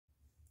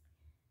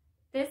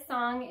This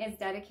song is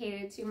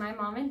dedicated to my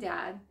mom and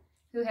dad,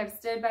 who have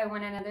stood by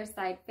one another's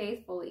side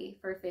faithfully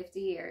for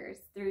 50 years,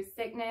 through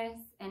sickness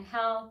and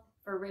health,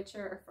 for richer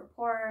or for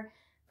poorer,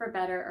 for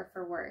better or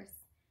for worse.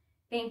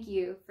 Thank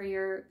you for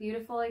your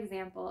beautiful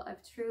example of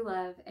true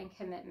love and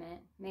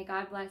commitment. May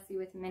God bless you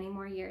with many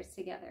more years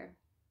together.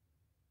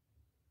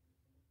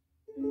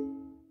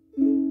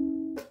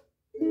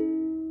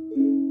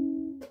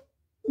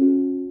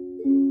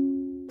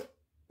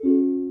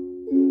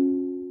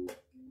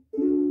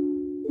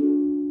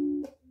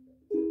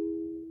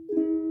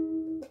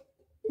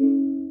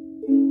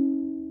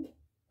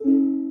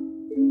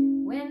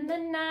 When the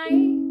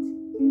night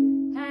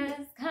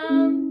has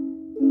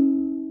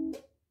come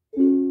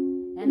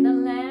and the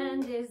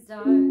land is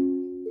dark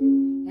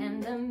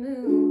and the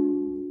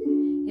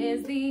moon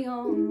is the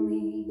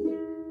only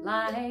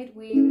light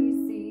we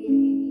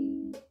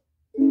see,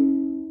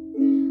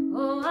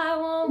 oh, I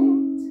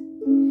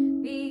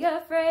won't be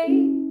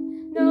afraid.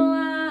 No,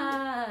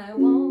 I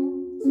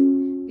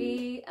won't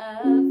be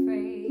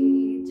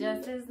afraid,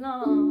 just as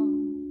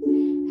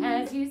long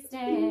as you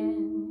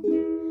stand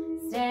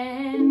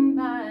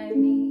by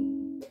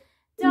me.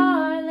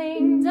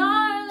 Darling,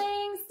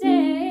 darling,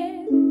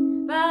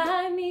 stand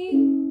by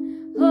me.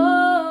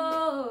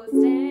 Oh,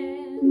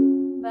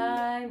 stand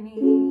by me.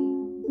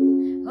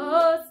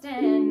 Oh,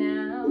 stand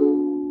now.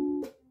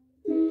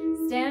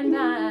 Stand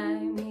by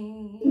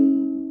me.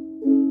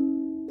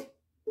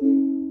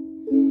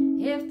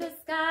 If the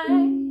sky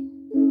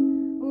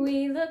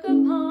we look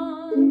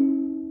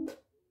upon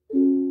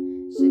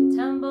should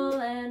tumble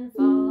and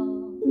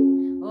fall,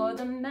 or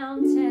the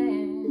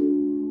mountain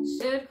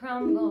should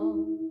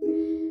crumble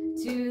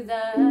to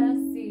the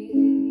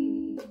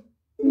sea,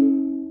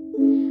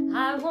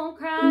 I won't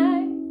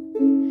cry,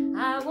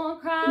 I won't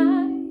cry,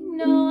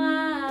 no,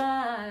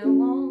 I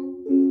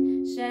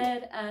won't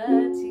shed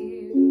a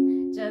tear,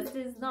 just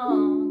as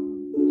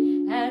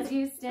long as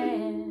you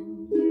stand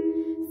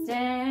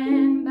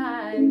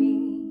by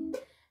me.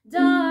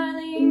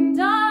 Darling,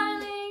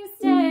 darling,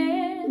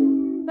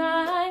 stand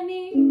by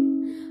me.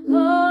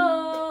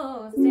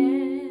 Oh,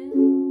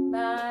 stand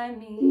by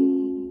me.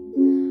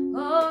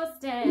 Oh,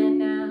 stand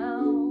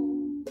now.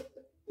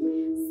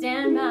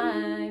 Stand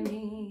by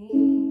me.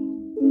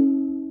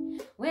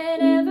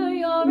 Whenever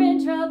you're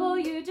in trouble,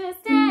 you just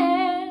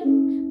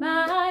stand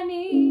by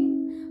me.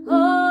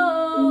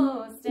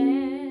 Oh,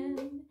 stand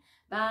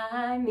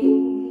by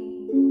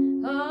me.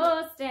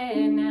 Oh,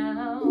 stand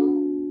now.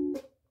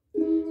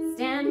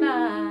 Stand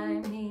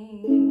by me.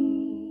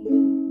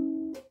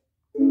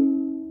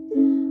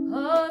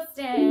 Oh,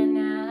 stand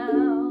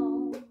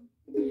now.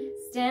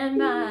 Stand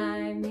by